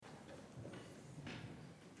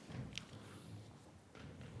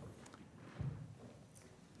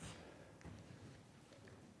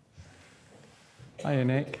Hiya,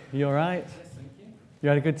 Nick. You all right? Yes, thank you. You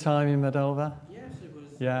had a good time in Moldova? Yes, it was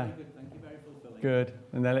Yeah. very good, thank you, very fulfilling. Good.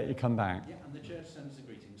 And they let you come back? Yeah, and the church sends the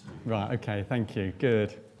greetings too. Right, okay, thank you.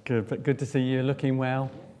 Good. Good. But good to see you looking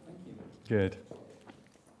well. Yeah, thank you. Good.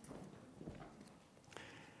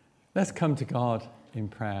 Let's come to God in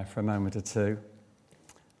prayer for a moment or two.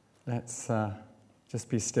 Let's just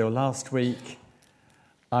be still. Last week,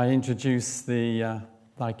 I introduced the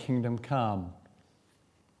Thy Kingdom Come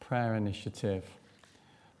prayer initiative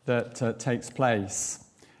that takes place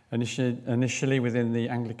initially within the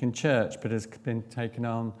Anglican Church, but has been taken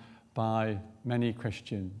on by many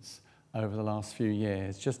Christians over the last few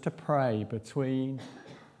years, just to pray between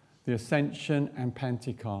the Ascension and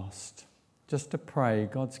Pentecost, just to pray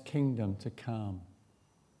God's kingdom to come,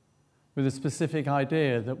 with a specific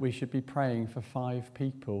idea that we should be praying for 5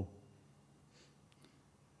 people.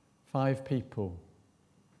 5 people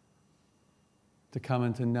to come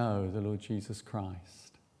and to know the Lord Jesus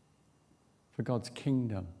Christ, for God's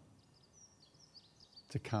kingdom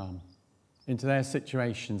to come into their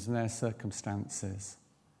situations and their circumstances.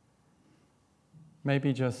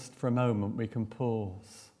 Maybe just for a moment we can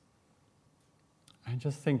pause and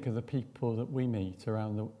just think of the people that we meet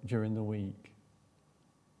during the week.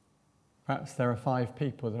 Perhaps there are 5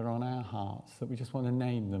 people that are on our hearts that we just want to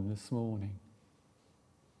name them this morning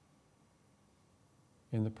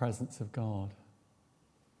in the presence of God.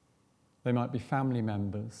 They might be family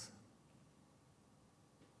members.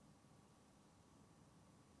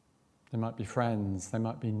 They might be friends. They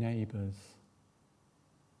might be neighbours.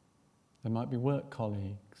 They might be work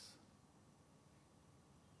colleagues.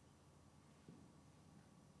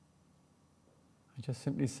 I just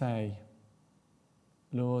simply say,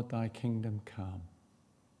 Lord, thy kingdom come.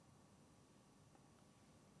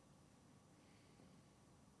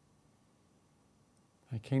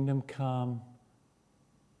 Thy kingdom come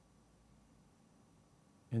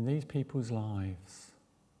in these people's lives.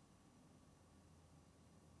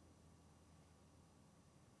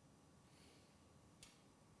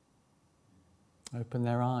 Open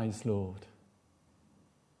their eyes, Lord,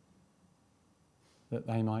 that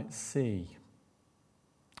they might see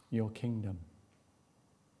your kingdom,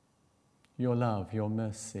 your love, your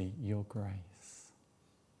mercy, your grace.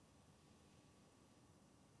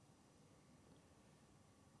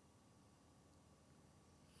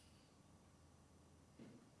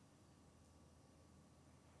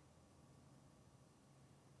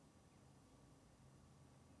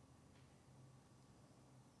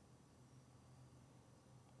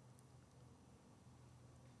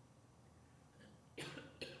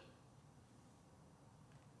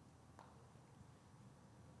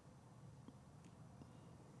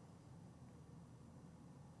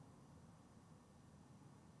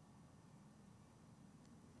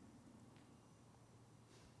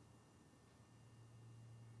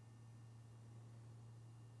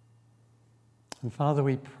 And Father,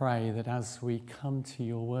 we pray that as we come to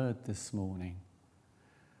your word this morning,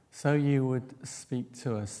 so you would speak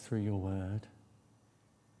to us through your word,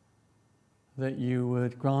 that you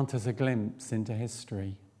would grant us a glimpse into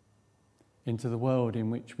history, into the world in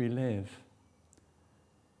which we live,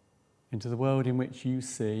 into the world in which you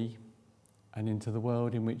see, and into the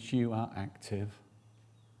world in which you are active,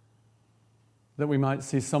 that we might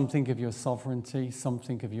see something of your sovereignty,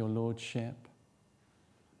 something of your lordship,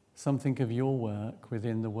 something of your work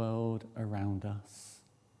within the world around us.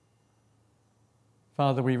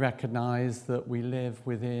 Father, we recognize that we live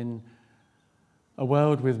within a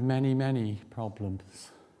world with many, many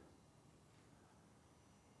problems.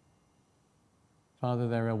 Father,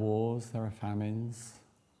 there are wars, there are famines.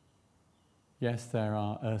 Yes, there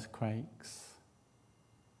are earthquakes.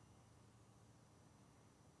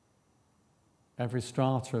 Every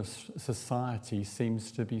strata of society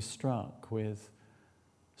seems to be struck with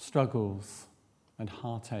struggles and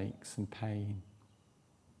heartaches and pain.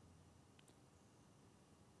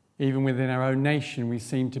 Even within our own nation, we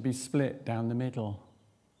seem to be split down the middle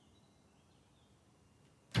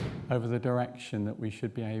over the direction that we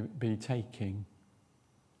should be taking.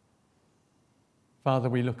 Father,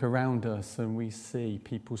 we look around us and we see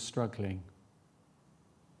people struggling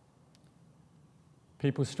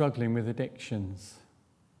with addictions,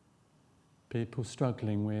 people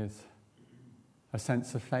struggling with a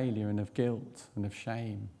sense of failure and of guilt and of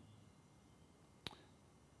shame.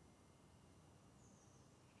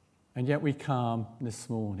 And yet we come this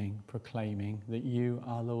morning proclaiming that you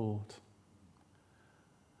are Lord,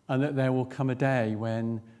 and that there will come a day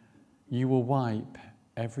when you will wipe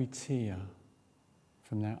every tear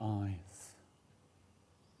from their eyes.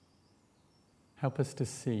 Help us to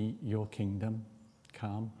see your kingdom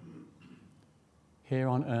come here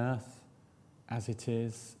on earth as it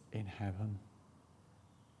is in heaven.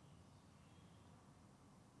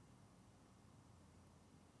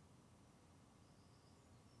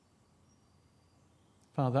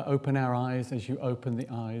 Father, open our eyes as you open the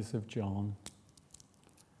eyes of John,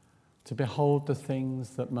 to behold the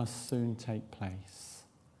things that must soon take place,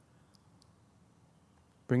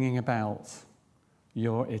 bringing about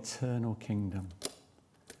your eternal kingdom,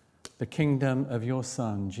 the kingdom of your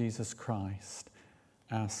Son, Jesus Christ,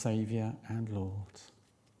 our Saviour and Lord.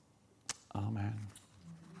 Amen.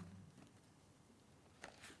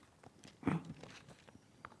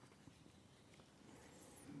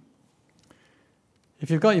 If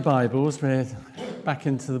you've got your Bibles, we're back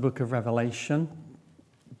into the book of Revelation.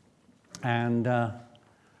 And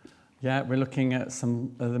we're looking at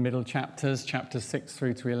some of the middle chapters, chapters 6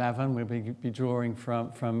 through to 11. We'll be drawing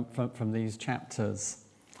from these chapters.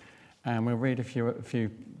 And we'll read a few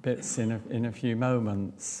bits in a few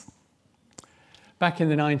moments. Back in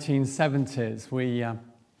the 1970s,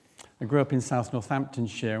 I grew up in South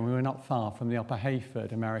Northamptonshire, and we were not far from the Upper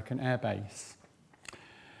Heyford American Air Base.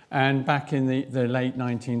 And back in the late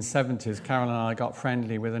 1970s, Carol and I got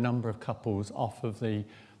friendly with a number of couples off of the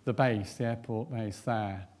base, the airport base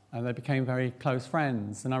there. And they became very close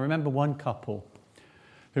friends. And I remember one couple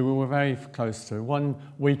who we were very close to. One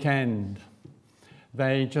weekend,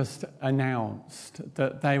 they just announced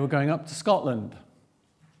that they were going up to Scotland.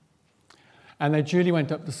 And they duly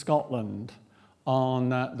went up to Scotland on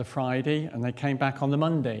the Friday, and they came back on the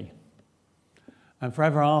Monday. And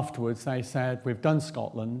forever afterwards, they said, we've done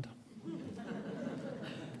Scotland.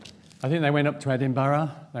 I think they went up to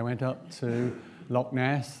Edinburgh, they went up to Loch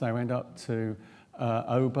Ness, they went up to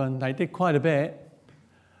Oban. They did quite a bit,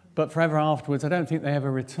 but forever afterwards, I don't think they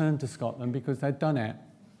ever returned to Scotland because they'd done it.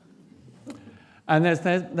 And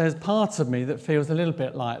there's part of me that feels a little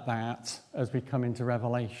bit like that as we come into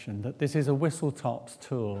Revelation, that this is a whistle-tops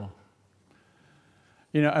tour.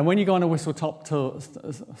 You know, and when you go on a whistle-stop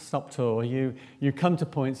tour, you come to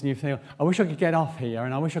points and you feel, I wish I could get off here,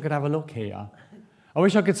 and I wish I could have a look here. I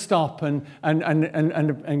wish I could stop and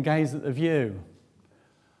gaze at the view.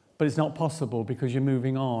 But it's not possible because you're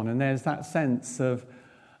moving on, and there's that sense of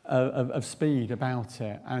speed about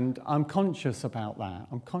it. And I'm conscious about that.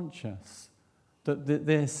 I'm conscious that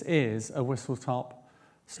this is a whistle-stop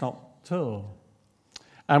tour.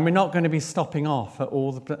 And we're not going to be stopping off at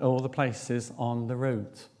all the places on the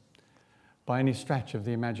route by any stretch of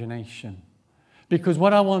the imagination. Because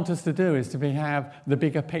what I want us to do is to have the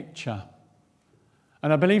bigger picture.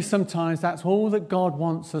 And I believe sometimes that's all that God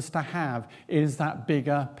wants us to have, is that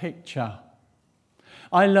bigger picture.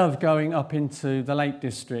 I love going up into the Lake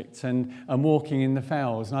District and walking in the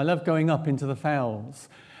fells. And I love going up into the fells.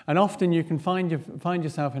 And often you can find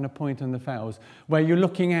yourself in a point in the fells where you're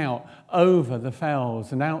looking out over the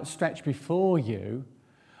fells, and outstretched before you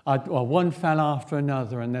are one fell after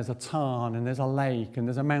another, and there's a tarn, and there's a lake, and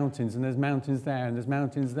there's mountains there, and there's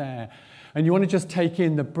mountains there. And you want to just take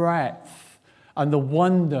in the breadth and the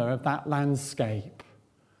wonder of that landscape.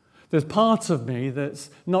 There's part of me that's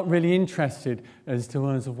not really interested as to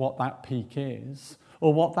what that peak is,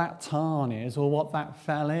 or what that tarn is, or what that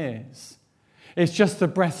fell is. It's just the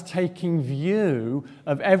breathtaking view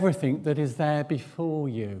of everything that is there before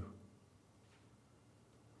you.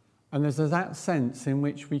 And there's that sense in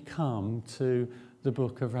which we come to the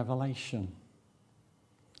book of Revelation.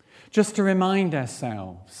 Just to remind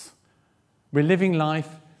ourselves, we're living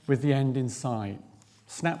life with the end in sight.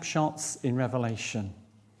 Snapshots in Revelation.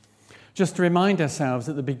 Just to remind ourselves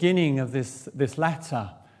at the beginning of this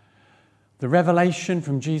letter, the revelation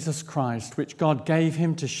from Jesus Christ, which God gave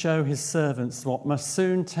him to show his servants what must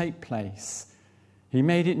soon take place. He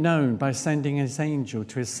made it known by sending his angel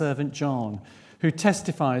to his servant John, who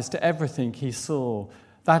testifies to everything he saw.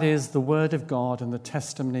 That is the word of God and the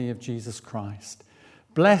testimony of Jesus Christ.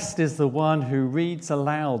 Blessed is the one who reads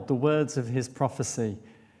aloud the words of his prophecy,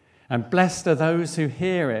 and blessed are those who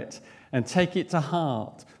hear it and take it to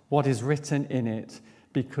heart what is written in it,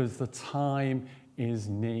 because the time is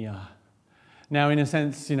near. Now, in a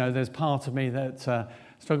sense, there's part of me that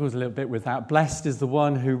struggles a little bit with that. Blessed is the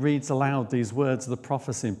one who reads aloud these words of the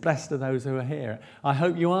prophecy. Blessed are those who are here. I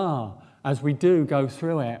hope you are, as we do go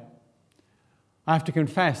through it. I have to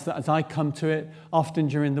confess that as I come to it often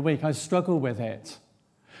during the week, I struggle with it.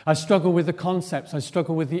 I struggle with the concepts. I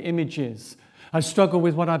struggle with the images. I struggle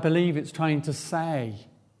with what I believe it's trying to say.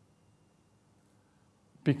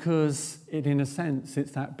 Because in a sense,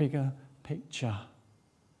 it's that bigger picture.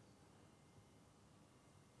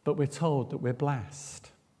 But we're told that we're blessed.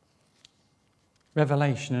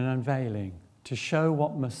 Revelation and unveiling to show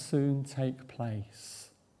what must soon take place.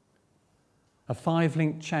 A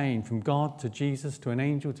 5-link chain from God to Jesus to an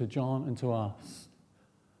angel to John and to us.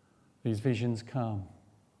 These visions come.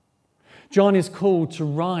 John is called to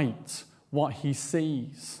write what he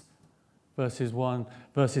sees. Verses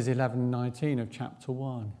 11 and 19 of chapter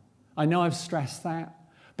 1. I know I've stressed that,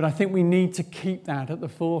 but I think we need to keep that at the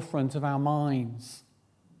forefront of our minds.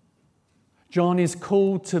 John is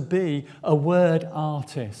called to be a word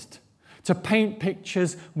artist, to paint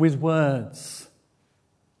pictures with words.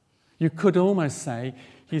 You could almost say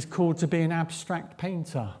he's called to be an abstract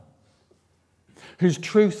painter, whose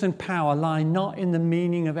truth and power lie not in the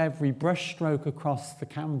meaning of every brushstroke across the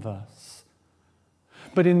canvas,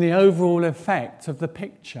 but in the overall effect of the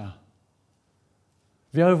picture.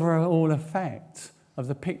 The overall effect of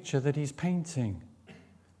the picture that he's painting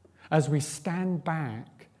as we stand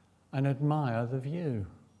back and admire the view.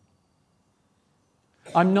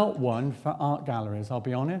 I'm not one for art galleries, I'll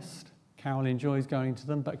be honest. Carol enjoys going to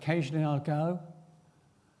them, but occasionally I'll go.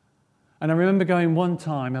 And I remember going one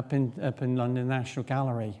time up in London National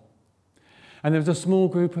Gallery, and there was a small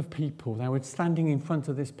group of people. They were standing in front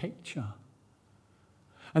of this picture,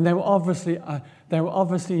 and they were obviously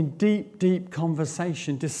in deep, deep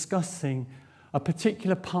conversation discussing a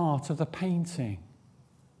particular part of the painting.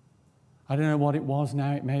 I don't know what it was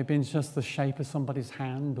now. It may have been just the shape of somebody's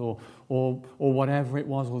hand or whatever it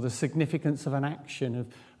was, or the significance of an action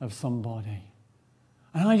of somebody.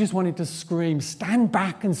 And I just wanted to scream, stand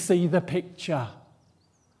back and see the picture.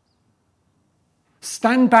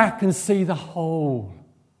 Stand back and see the whole.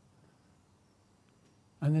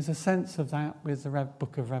 And there's a sense of that with the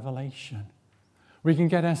book of Revelation. We can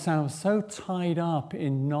get ourselves so tied up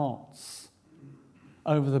in knots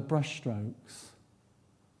over the brushstrokes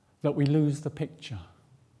that we lose the picture.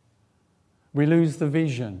 We lose the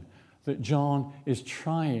vision that John is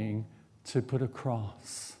trying to put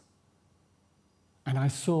across. And I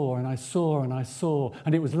saw, and I saw, and I saw,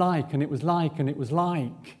 and it was like, and it was like, and it was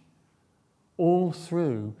like, all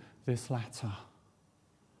through this letter.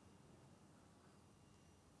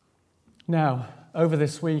 Now, over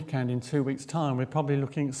this weekend, in 2 weeks' time, we're probably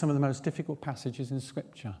looking at some of the most difficult passages in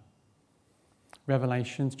Scripture.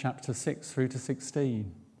 Revelations chapter 6 through to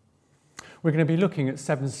 16. We're going to be looking at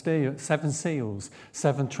 7 seals,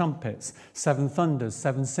 7 trumpets, 7 thunders,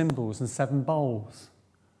 7 cymbals, and 7 bowls.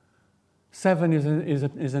 7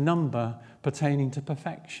 is a number pertaining to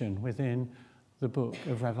perfection within the book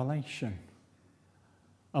of Revelation.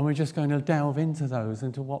 And we're just going to delve into those,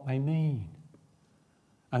 into what they mean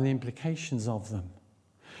and the implications of them.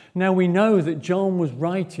 Now, we know that John was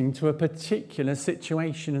writing to a particular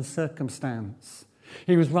situation and circumstance.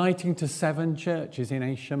 He was writing to 7 churches in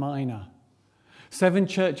Asia Minor. 7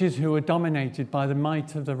 churches who were dominated by the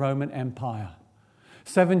might of the Roman Empire.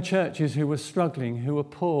 7 churches who were struggling, who were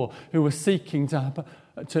poor, who were seeking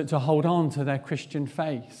to hold on to their Christian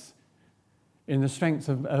faith in the strength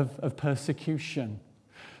of persecution.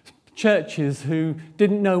 Churches who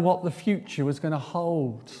didn't know what the future was going to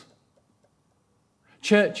hold.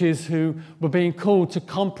 Churches who were being called to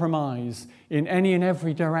compromise in any and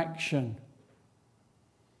every direction.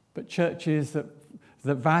 But churches that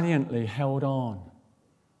valiantly held on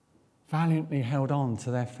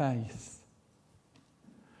to their faith.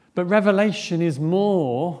 But Revelation is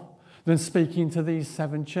more than speaking to these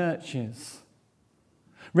 7 churches.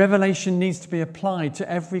 Revelation needs to be applied to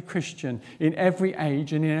every Christian in every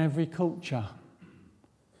age and in every culture.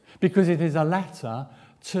 Because it is a letter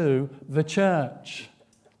to the church.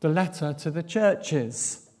 The letter to the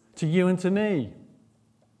churches. To you and to me.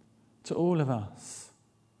 To all of us.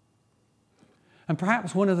 And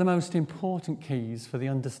perhaps one of the most important keys for the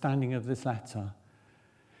understanding of this letter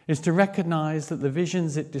is to recognize that the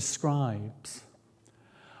visions it describes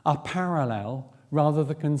are parallel rather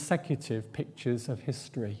than consecutive pictures of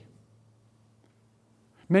history.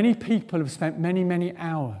 Many people have spent many, many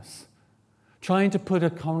hours trying to put a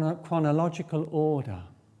chronological order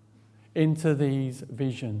into these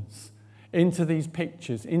visions, into these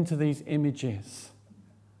pictures, into these images.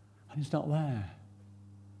 And it's not there.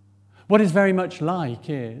 What is very much like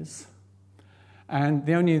is, and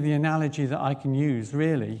the analogy that I can use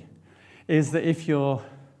really, is that if you're,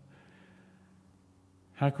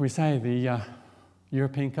 how can we say, the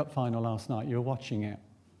European Cup final last night, you're watching it.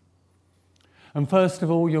 And first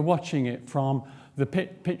of all, you're watching it from the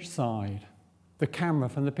pitch side, the camera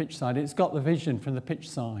from the pitch side. It's got the vision from the pitch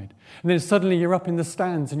side. And then suddenly you're up in the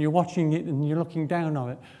stands and you're watching it and you're looking down on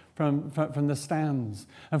it from the stands.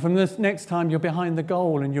 And from this next time, you're behind the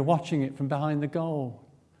goal and you're watching it from behind the goal.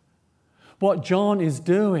 What John is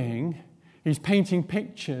doing, he's painting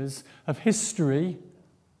pictures of history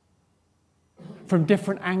from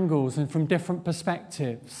different angles and from different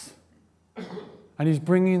perspectives. And he's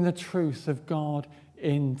bringing the truth of God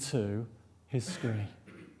into history.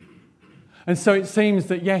 And so it seems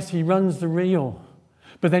that, yes, he runs the reel,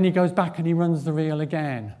 but then he goes back and he runs the reel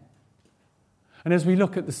again. And as we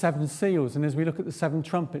look at the 7 seals, and as we look at the 7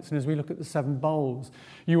 trumpets, and as we look at the 7 bowls,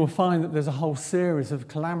 you will find that there's a whole series of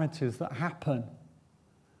calamities that happen.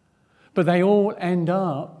 But they all end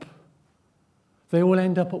up at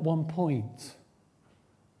one point.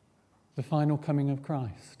 The final coming of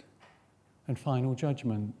Christ and final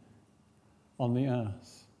judgment on the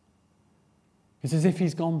earth. It's as if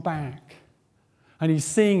he's gone back and he's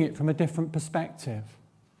seeing it from a different perspective.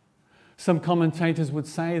 Some commentators would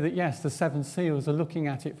say that, yes, the 7 seals are looking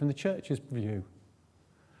at it from the church's view,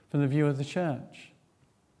 from the view of the church.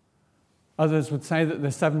 Others would say that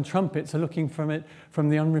the 7 trumpets are looking from it from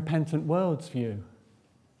the unrepentant world's view.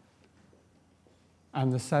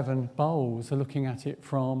 And the 7 bowls are looking at it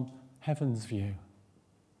from heaven's view.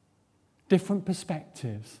 Different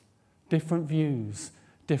perspectives, different views,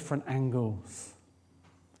 different angles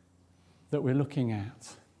that we're looking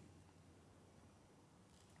at.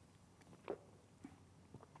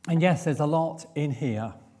 And yes, there's a lot in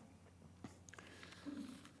here.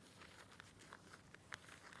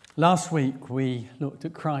 Last week we looked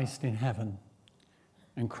at Christ in heaven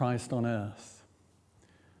and Christ on earth.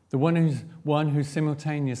 The one who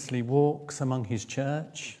simultaneously walks among his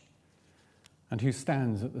church and who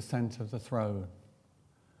stands at the centre of the throne,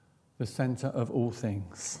 the centre of all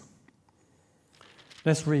things.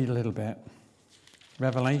 Let's read a little bit.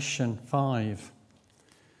 Revelation 5.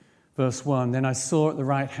 Verse 1, then I saw at the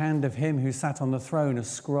right hand of him who sat on the throne a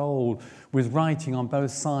scroll with writing on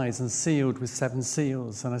both sides and sealed with 7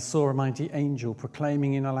 seals. And I saw a mighty angel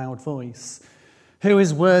proclaiming in a loud voice, who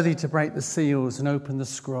is worthy to break the seals and open the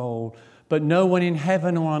scroll? But no one in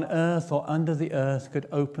heaven or on earth or under the earth could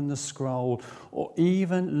open the scroll or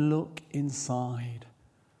even look inside.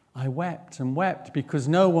 I wept and wept because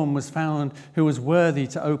no one was found who was worthy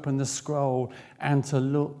to open the scroll and to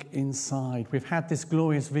look inside. We've had this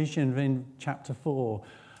glorious vision in chapter 4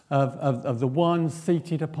 of the one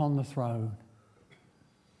seated upon the throne,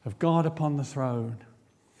 of God upon the throne,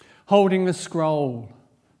 holding the scroll,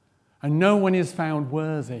 and no one is found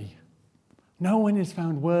worthy. No one is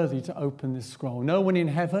found worthy to open this scroll. No one in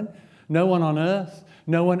heaven, no one on earth,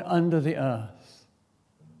 no one under the earth.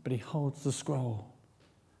 But he holds the scroll.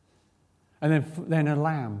 And then a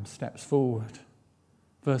lamb steps forward.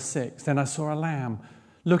 Verse 6, then I saw a lamb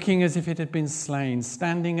looking as if it had been slain,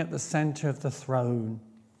 standing at the centre of the throne.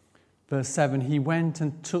 Verse 7, he went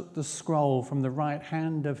and took the scroll from the right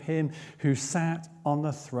hand of him who sat on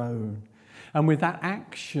the throne. And with that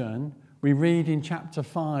action, we read in chapter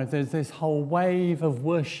 5, there's this whole wave of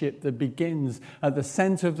worship that begins at the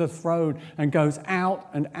centre of the throne and goes out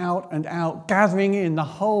and out and out, gathering in the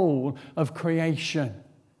whole of creation,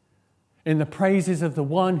 in the praises of the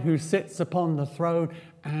one who sits upon the throne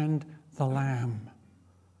and the Lamb.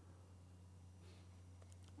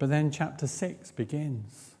 But then chapter 6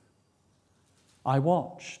 begins. I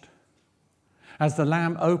watched as the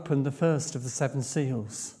Lamb opened the first of the 7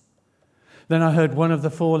 seals. Then I heard one of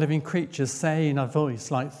the 4 living creatures say in a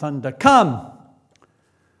voice like thunder, "Come!"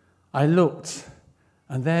 I looked,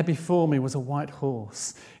 and there before me was a white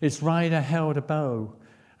horse. Its rider held a bow,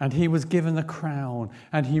 and he was given the crown,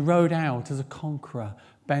 and he rode out as a conqueror,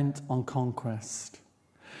 bent on conquest.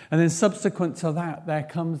 And then subsequent to that, there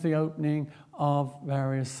comes the opening of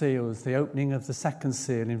various seals. The opening of the 2nd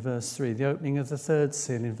seal in verse 3, the opening of the 3rd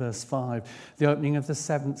seal in verse 5, the opening of the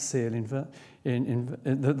 7th seal in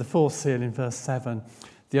the 4th seal in verse 7,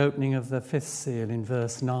 the opening of the 5th seal in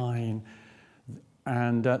verse 9,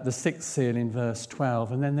 and the 6th seal in verse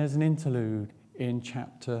 12. And then there's an interlude in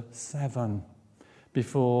chapter 7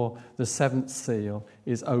 before the 7th seal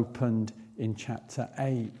is opened in chapter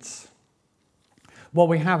 8. What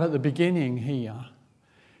we have at the beginning here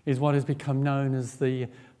is what has become known as the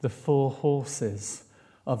 4 horses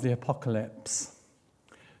of the apocalypse.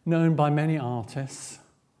 Known by many artists,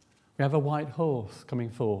 we have a white horse coming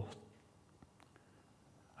forth.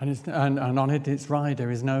 And on it, its rider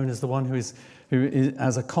is known as the one who is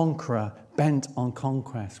as a conqueror, bent on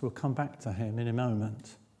conquest. We'll come back to him in a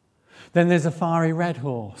moment. Then there's a fiery red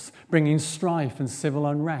horse, bringing strife and civil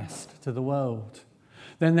unrest to the world.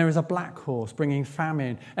 Then there is a black horse, bringing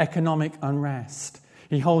famine, economic unrest.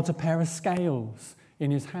 He holds a pair of scales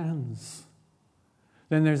in his hands.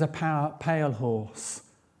 Then there's a pale horse,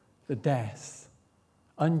 the death.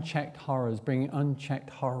 Unchecked horrors, bringing unchecked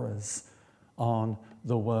horrors on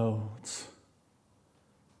the world.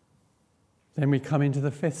 Then we come into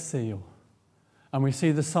the 5th seal, and we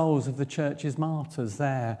see the souls of the church's martyrs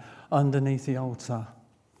there underneath the altar,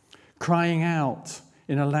 crying out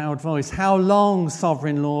in a loud voice, "How long,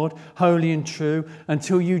 sovereign Lord, holy and true,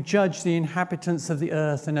 until you judge the inhabitants of the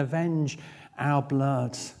earth and avenge our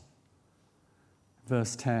blood?"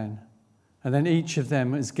 Verse 10. And then each of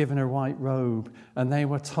them was given a white robe, and they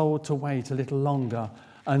were told to wait a little longer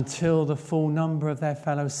until the full number of their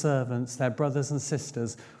fellow servants, their brothers and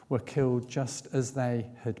sisters, were killed just as they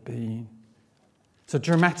had been. It's a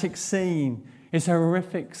dramatic scene. It's a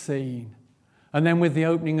horrific scene. And then with the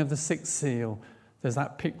opening of the sixth seal, there's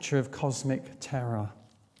that picture of cosmic terror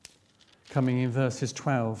coming in verses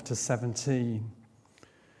 12 to 17.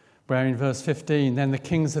 Where in verse 15, then the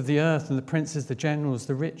kings of the earth and the princes, the generals,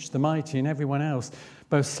 the rich, the mighty, and everyone else,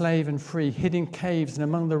 both slave and free, hid in caves and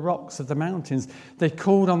among the rocks of the mountains. They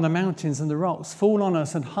called on the mountains and the rocks, "Fall on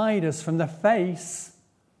us and hide us from the face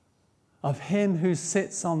of him who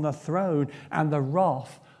sits on the throne and the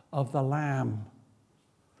wrath of the Lamb.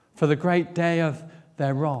 For the great day of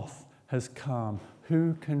their wrath has come.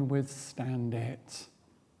 Who can withstand it?"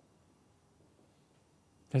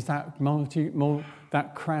 There's that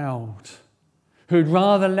crowd who'd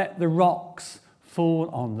rather let the rocks fall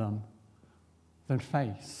on them than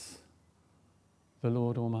face the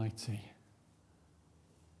Lord Almighty.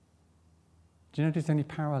 Do you notice any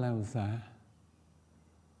parallels there?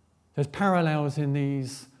 There's parallels in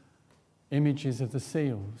these images of the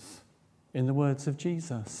seals in the words of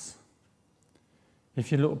Jesus.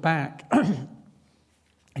 If you look back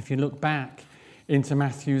into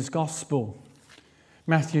Matthew's Gospel,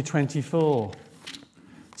 Matthew 24,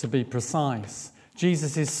 to be precise,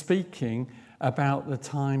 Jesus is speaking about the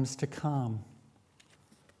times to come.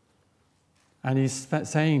 And he's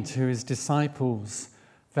saying to his disciples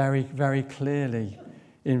very, very clearly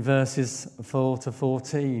in verses 4 to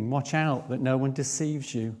 14, "Watch out that no one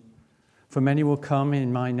deceives you. For many will come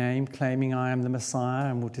in my name, claiming I am the Messiah,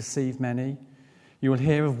 and will deceive many. You will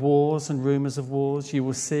hear of wars and rumors of wars. You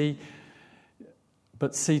will see,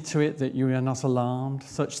 but see to it that you are not alarmed.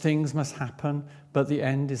 Such things must happen, but the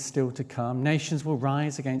end is still to come. Nations will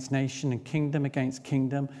rise against nation and kingdom against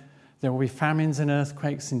kingdom. There will be famines and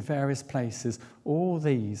earthquakes in various places. All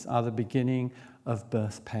these are the beginning of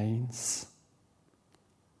birth pains."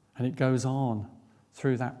 And it goes on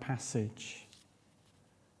through that passage.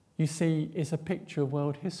 You see, it's a picture of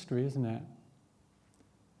world history, isn't it?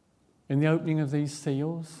 In the opening of these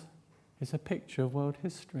seals, it's a picture of world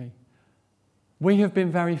history. We have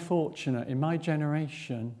been very fortunate in my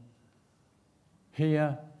generation.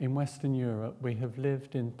 Here in Western Europe, we have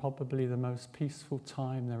lived in probably the most peaceful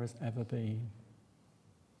time there has ever been.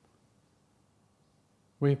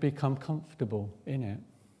 We have become comfortable in it.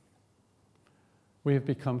 We have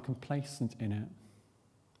become complacent in it.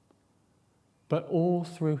 But all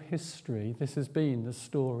through history, this has been the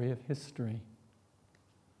story of history.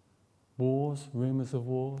 Wars, rumors of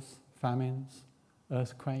wars, famines,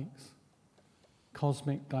 earthquakes,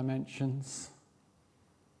 cosmic dimensions,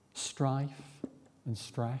 strife and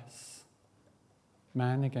stress,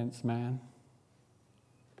 man against man.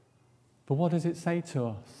 But what does it say to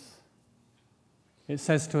us? It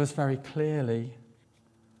says to us very clearly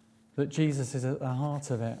that Jesus is at the heart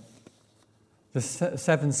of it. The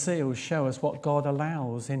seven seals show us what God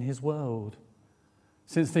allows in his world,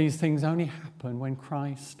 since these things only happen when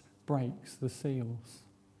Christ breaks the seals.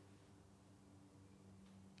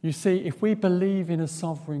 You see, if we believe in a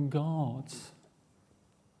sovereign God,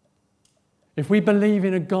 if we believe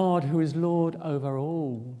in a God who is Lord over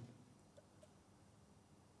all,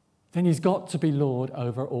 then he's got to be Lord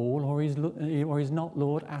over all, or he's not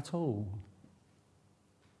Lord at all.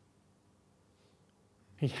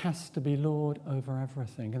 He has to be Lord over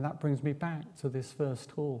everything. And that brings me back to this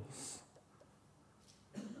first horse.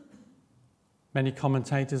 Many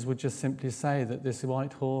commentators would just simply say that this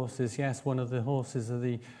white horse is, yes, one of the horses of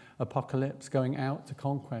the apocalypse going out to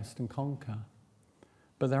conquest and conquer.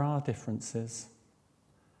 But there are differences.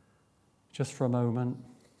 Just for a moment,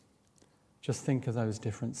 just think of those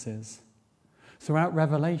differences. Throughout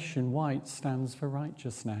Revelation, white stands for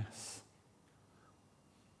righteousness.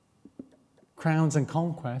 Crowns and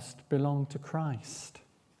conquest belong to Christ.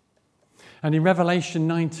 And in Revelation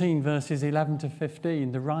 19, verses 11 to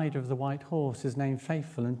 15, the rider of the white horse is named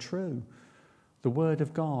Faithful and True, the Word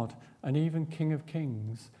of God, and even King of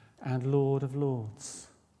Kings and Lord of Lords.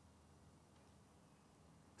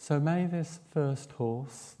 So may this first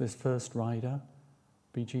horse, this first rider,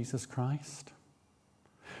 be Jesus Christ,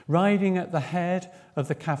 riding at the head of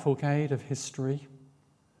the cavalcade of history,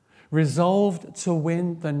 resolved to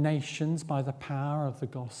win the nations by the power of the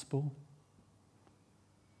gospel.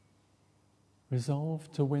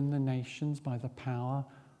 Resolved to win the nations by the power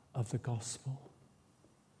of the gospel.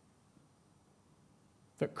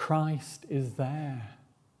 that Christ is there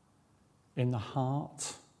in the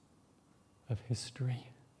heart of history.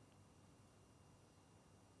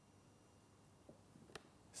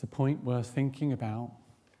 It's a point worth thinking about.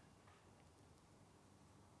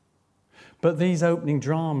 But these opening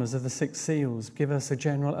dramas of the Six Seals give us a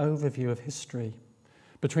general overview of history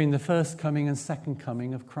between the first coming and second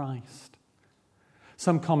coming of Christ.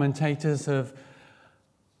 Some commentators have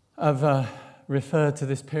referred to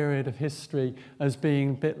this period of history as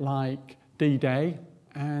being a bit like D-Day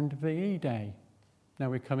and VE Day. Now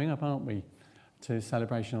we're coming up, aren't we, to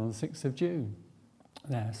celebration on the 6th of June.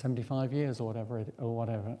 There, 75 years or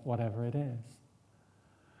whatever it is.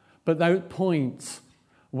 But those points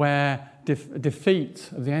where defeat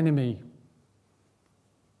of the enemy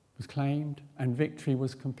was claimed and victory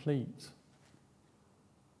was complete.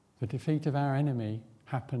 The defeat of our enemy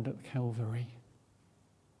happened at Calvary.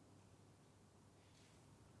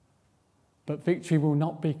 But victory will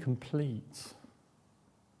not be complete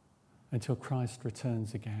until Christ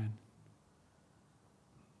returns again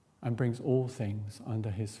and brings all things under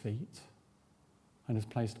his feet and has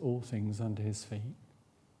placed all things under his feet.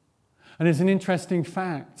 And it's an interesting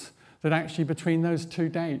fact that actually between those two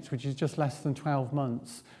dates, which is just less than 12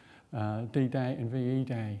 months, D-Day and VE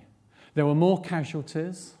Day, there were more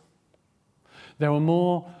casualties, there were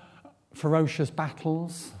more ferocious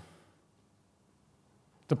battles,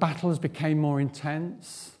 the battles became more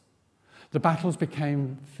intense, the battles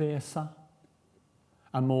became fiercer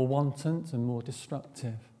and more wanton and more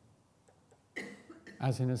destructive.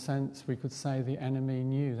 As in a sense, we could say the enemy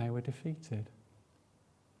knew they were defeated.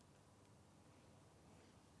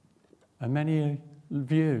 And many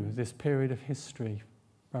view this period of history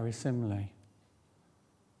very similarly.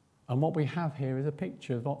 And what we have here is a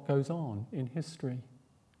picture of what goes on in history.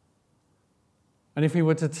 And if we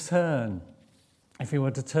were to turn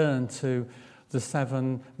to the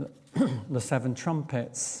seven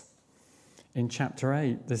trumpets in chapter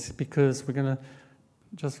 8, this is because we're going to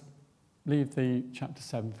just leave the chapter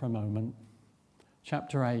 7 for a moment.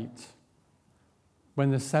 Chapter 8,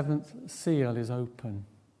 when the seventh seal is open,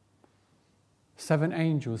 7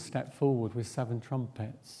 angels step forward with 7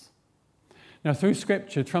 trumpets. Now, through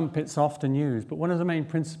Scripture, trumpets are often used, but one of the main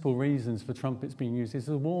principal reasons for trumpets being used is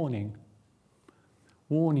a warning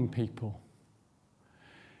people.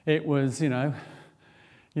 It was, a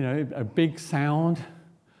big sound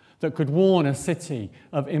that could warn a city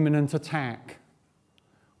of imminent attack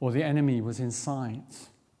or the enemy was in sight.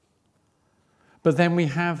 But then we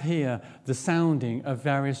have here the sounding of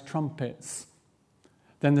various trumpets.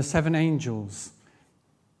 Then the 7 angels,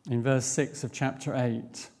 in verse 6 of chapter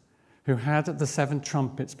 8, who had the 7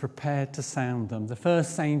 trumpets prepared to sound them. The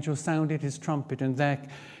first angel sounded his trumpet, and there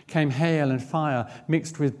came hail and fire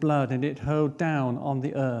mixed with blood, and it hurled down on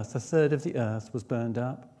the earth. 1/3 of the earth was burned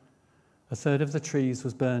up, 1/3 of the trees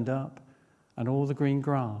was burned up, and all the green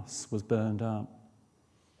grass was burned up.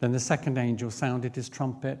 Then the second angel sounded his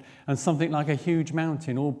trumpet, and something like a huge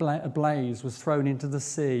mountain, all ablaze, was thrown into the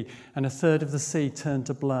sea, and 1/3 of the sea turned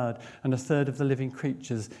to blood, and 1/3 of the living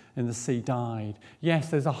creatures in the sea died. Yes,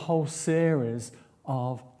 there's a whole series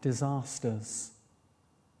of disasters.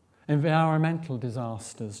 Environmental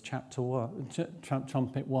disasters,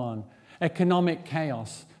 trumpet 1. Economic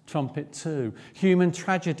chaos, trumpet 2. Human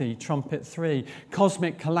tragedy, trumpet 3.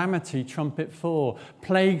 Cosmic calamity, trumpet 4.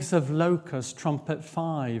 Plagues of locusts, trumpet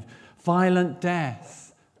 5. Violent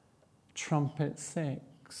death, trumpet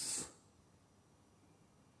 6.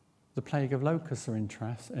 The plague of locusts are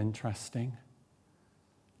interesting.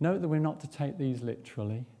 Note that we're not to take these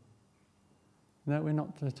literally. No, we're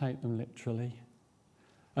not to take them literally.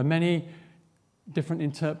 And many different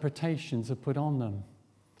interpretations are put on them.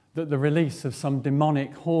 That the release of some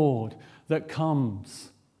demonic horde that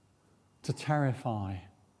comes to terrify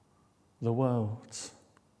the world.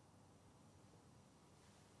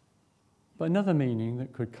 But another meaning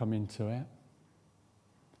that could come into it,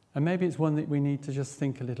 and maybe it's one that we need to just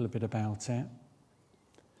think a little bit about it.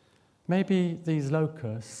 Maybe these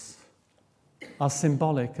locusts are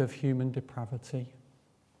symbolic of human depravity.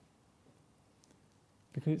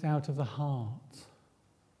 Because it's out of the heart.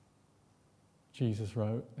 Jesus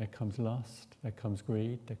wrote, there comes lust, there comes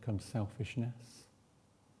greed, there comes selfishness.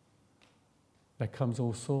 There comes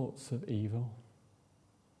all sorts of evil.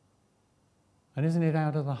 And isn't it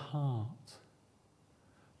out of the heart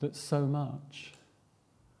that so much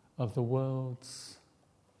of the world's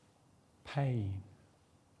pain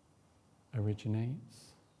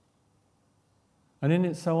originates? And isn't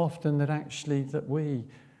it so often that actually that we're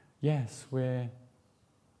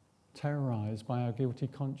terrorized by our guilty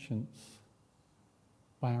conscience,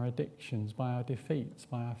 by our addictions, by our defeats,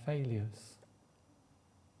 by our failures.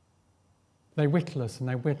 They whittle us and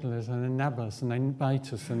they whittle us and they nab us and they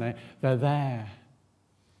bite us and they're there.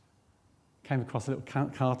 Came across a little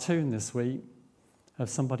cartoon this week of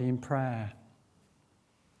somebody in prayer.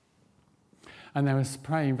 And they were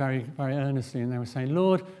praying very, very earnestly, and they were saying,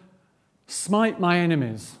 Lord, smite my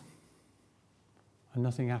enemies. And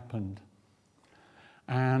nothing happened.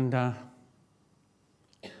 And then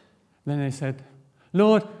they said,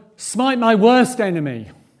 Lord, smite my worst enemy.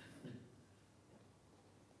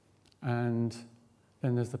 And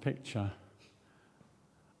then there's the picture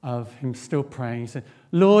of him still praying. He said,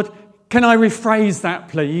 Lord, can I rephrase that,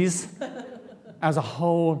 please? As a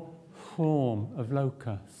whole swarm of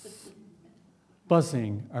locusts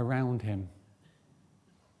buzzing around him.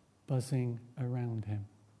 Buzzing around him.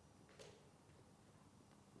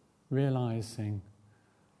 Realizing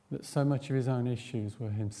that so much of his own issues were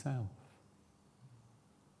himself.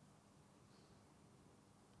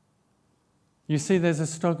 You see, there's a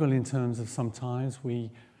struggle in terms of sometimes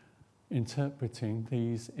we interpreting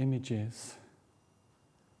these images.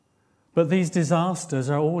 But these disasters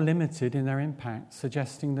are all limited in their impact,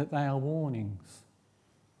 suggesting that they are warnings.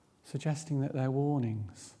 Suggesting that they're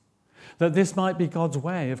warnings. That this might be God's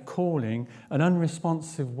way of calling an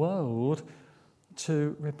unresponsive world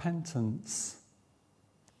to repentance.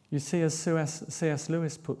 You see, as C.S.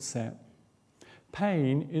 Lewis puts it,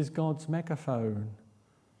 pain is God's megaphone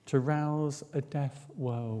to rouse a deaf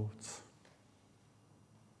world.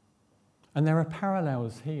 And there are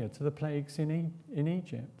parallels here to the plagues in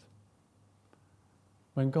Egypt.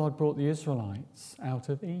 When God brought the Israelites out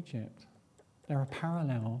of Egypt, there are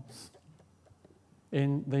parallels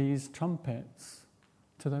in these trumpets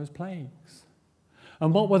to those plagues.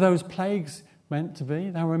 And what were those plagues meant to be?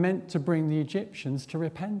 They were meant to bring the Egyptians to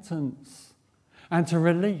repentance and to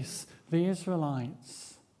release the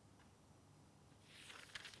Israelites.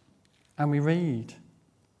 And we read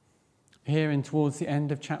here towards the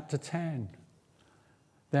end of chapter 10,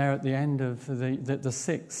 there at the end of the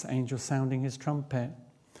sixth angel sounding his trumpet,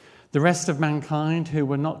 the rest of mankind who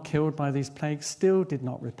were not killed by these plagues still did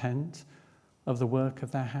not repent of the work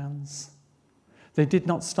of their hands. They did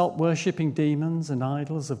not stop worshipping demons and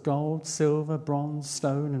idols of gold, silver, bronze,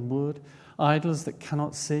 stone and wood, idols that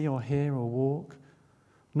cannot see or hear or walk,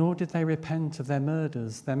 nor did they repent of their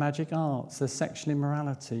murders, their magic arts, their sexual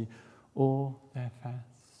immorality, or their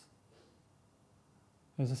fasts.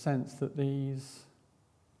 There's a sense that these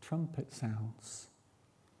trumpet sounds,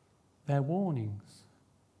 they're warnings.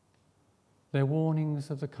 They're warnings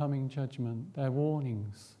of the coming judgment. They're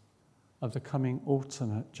warnings of the coming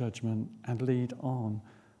ultimate judgment and lead on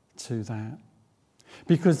to that.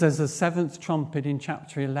 Because there's a seventh trumpet in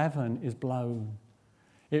chapter 11 is blown.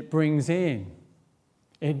 It brings in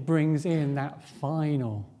that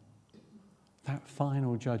final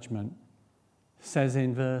judgment. It says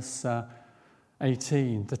in verse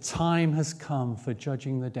 18, the time has come for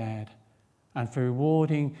judging the dead and for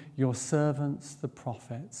rewarding your servants, the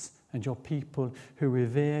prophets, and your people who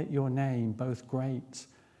revere your name, both great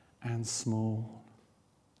and small.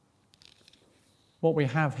 What we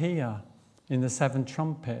have here in the seven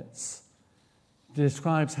trumpets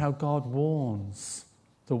describes how God warns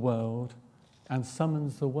the world and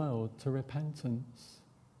summons the world to repentance.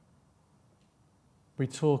 We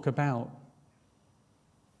talk about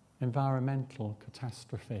environmental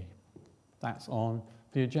catastrophe. That's on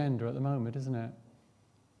the agenda at the moment, isn't it?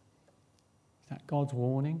 Is that God's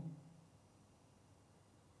warning?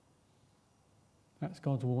 That's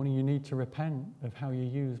God's warning. You need to repent of how you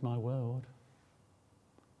use my world.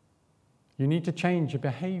 You need to change your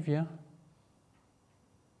behavior.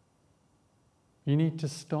 You need to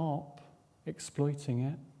stop exploiting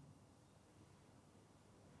it.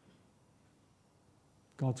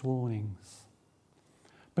 God's warnings.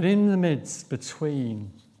 But in the midst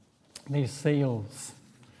between these seals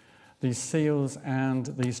and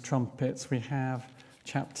these trumpets, we have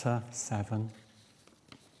chapter 7.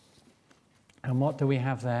 And what do we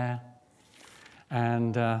have there?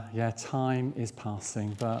 And time is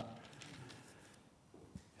passing, but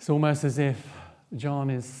it's almost as if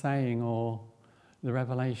John is saying, or the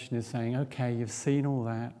Revelation is saying, okay, you've seen all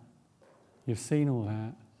that. You've seen all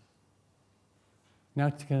that. Now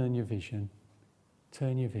turn your vision.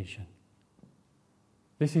 Turn your vision.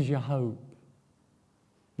 This is your hope.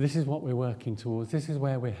 This is what we're working towards. This is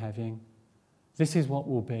where we're heading. This is what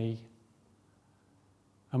will be.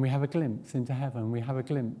 And we have a glimpse into heaven. We have a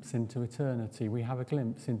glimpse into eternity. We have a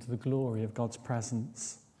glimpse into the glory of God's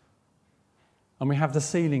presence. And we have the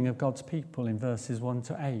sealing of God's people in verses 1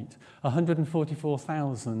 to 8.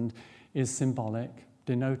 144,000 is symbolic,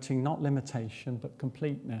 denoting not limitation but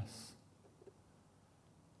completeness.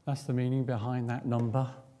 That's the meaning behind that number.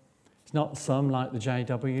 It's not some like the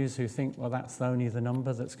JWs who think, well, that's only the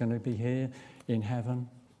number that's going to be here in heaven.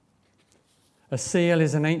 A seal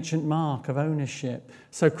is an ancient mark of ownership.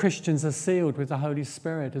 So Christians are sealed with the Holy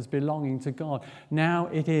Spirit as belonging to God. Now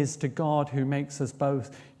it is to God who makes us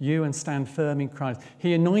both you and stand firm in Christ.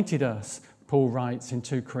 He anointed us, Paul writes in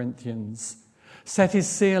 2 Corinthians, set his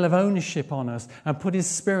seal of ownership on us and put his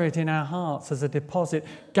Spirit in our hearts as a deposit,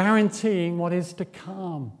 guaranteeing what is to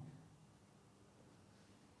come.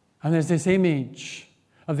 And there's this image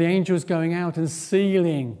of the angels going out and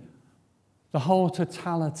sealing the whole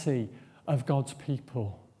totality of God's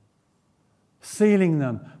people, sealing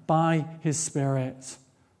them by his Spirit.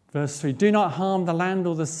 Verse 3, do not harm the land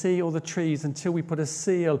or the sea or the trees until we put a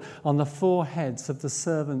seal on the foreheads of the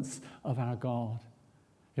servants of our God.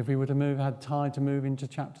 If we were to had time to move into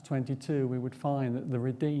chapter 22, we would find that the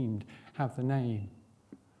redeemed have the name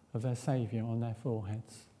of their Saviour on their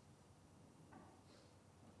foreheads.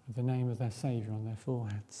 The name of their Saviour on their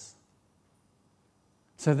foreheads.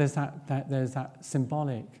 So there's that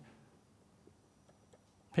symbolic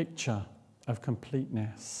picture of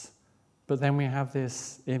completeness. But then we have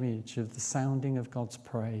this image of the sounding of God's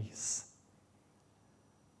praise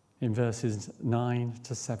in verses 9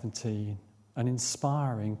 to 17, an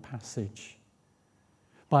inspiring passage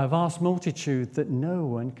by a vast multitude that no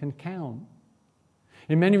one can count.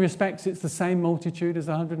 In many respects, it's the same multitude as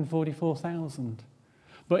 144,000,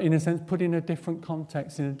 but in a sense put in a different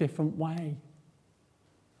context, in a different way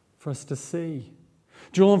for us to see.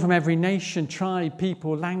 Drawn from every nation, tribe,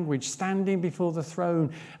 people, language, standing before the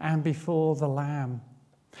throne and before the Lamb.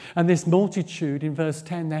 And this multitude, in verse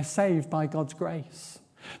 10, they're saved by God's grace.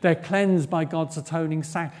 They're cleansed by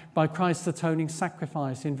by Christ's atoning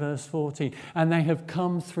sacrifice in verse 14. And they have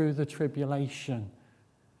come through the tribulation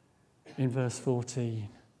in verse 14.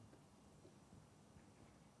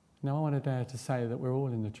 Now I want to dare to say that we're all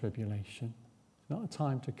in the tribulation. It's not a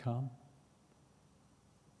time to come.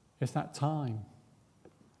 It's that time.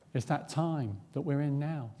 It's that time that we're in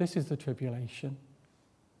now. This is the tribulation.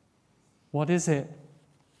 What is it?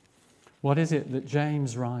 What is it that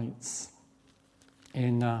James writes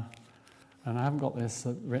in, and I haven't got this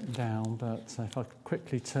written down, but if I could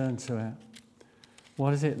quickly turn to it.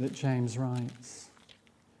 What is it that James writes?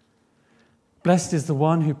 Blessed is the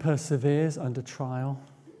one who perseveres under trial,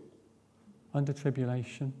 under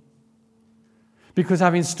tribulation. Because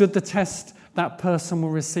having stood the test, that person will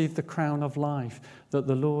receive the crown of life that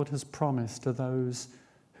the Lord has promised to those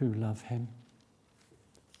who love him.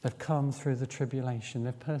 They've come through the tribulation.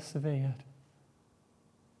 They've persevered.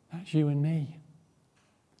 That's you and me.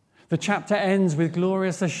 The chapter ends with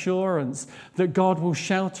glorious assurance that God will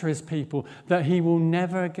shelter his people, that they will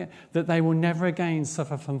never again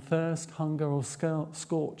suffer from thirst, hunger, or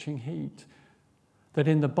scorching heat. That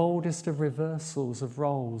in the boldest of reversals of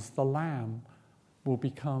roles, the Lamb will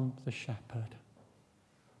become the shepherd.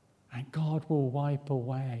 And God will wipe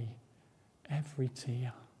away every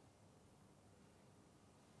tear.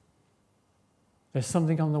 There's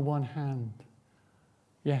something on the one hand,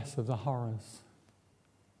 yes, of the horrors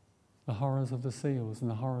of the seals and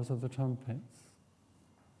the horrors of the trumpets.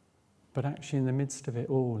 But actually in the midst of it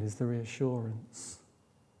all is the reassurance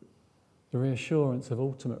of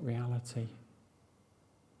ultimate reality,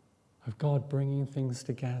 of God bringing things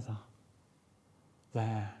together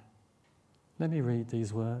there. Let me read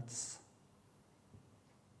these words.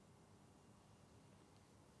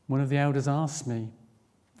 One of the elders asked me,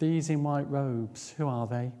 these in white robes, who are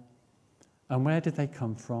they? And where did they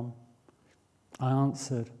come from? I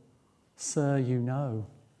answered, Sir, you know.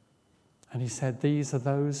 And he said, these are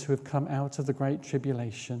those who have come out of the great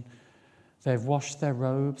tribulation. They have washed their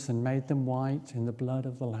robes and made them white in the blood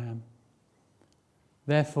of the Lamb.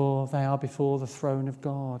 Therefore they are before the throne of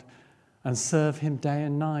God and serve him day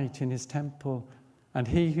and night in his temple. And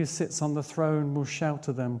he who sits on the throne will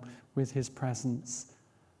shelter them with his presence.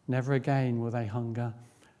 Never again will they hunger.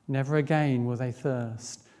 Never again will they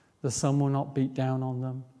thirst. The sun will not beat down on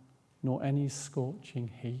them, nor any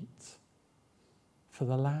scorching heat. For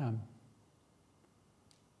the Lamb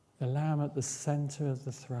at the center of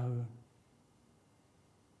the throne,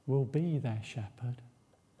 will be their shepherd.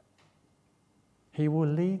 He will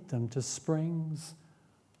lead them to springs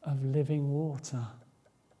of living water.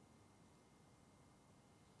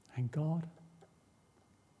 And God,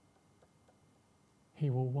 he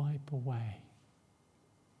will wipe away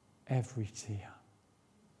every tear.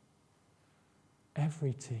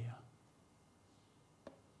 Every tear.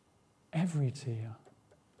 Every tear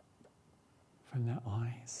from their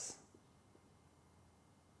eyes.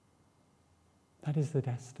 That is the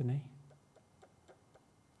destiny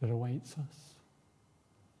that awaits us.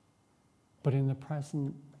 But in the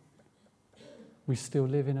present, We still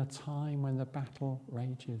live in a time when the battle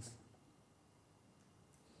rages.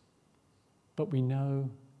 But we know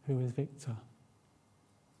who is victor.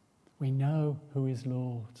 We know who is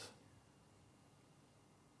Lord.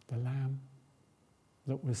 The Lamb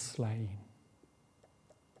that was slain.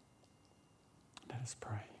 Let us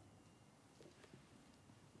pray.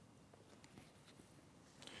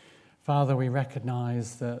 Father, we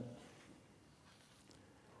recognise that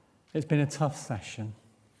it's been a tough session.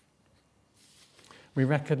 We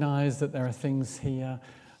recognise that there are things here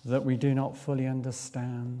that we do not fully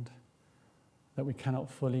understand, that we cannot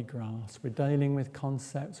fully grasp. We're dealing with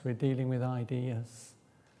concepts, we're dealing with ideas.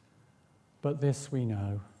 But this we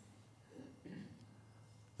know,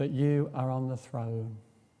 that you are on the throne,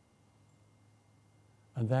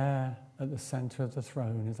 and there at the centre of the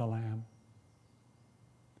throne is a lamb,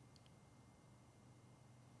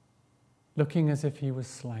 looking as if he was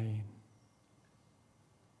slain.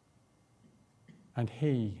 And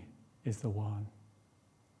he is the one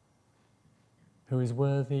who is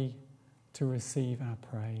worthy to receive our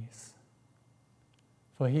praise.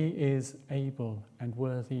 For he is able and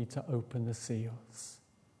worthy to open the seals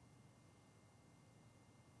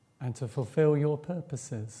and to fulfill your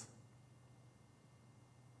purposes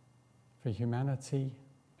for humanity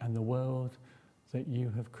and the world that you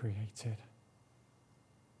have created.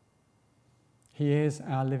 He is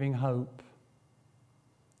our living hope.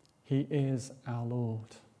 He is our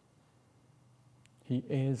Lord. He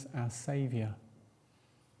is our Saviour.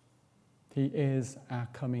 He is our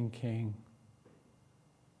coming King.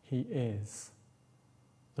 He is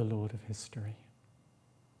the Lord of history.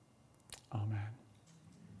 Amen.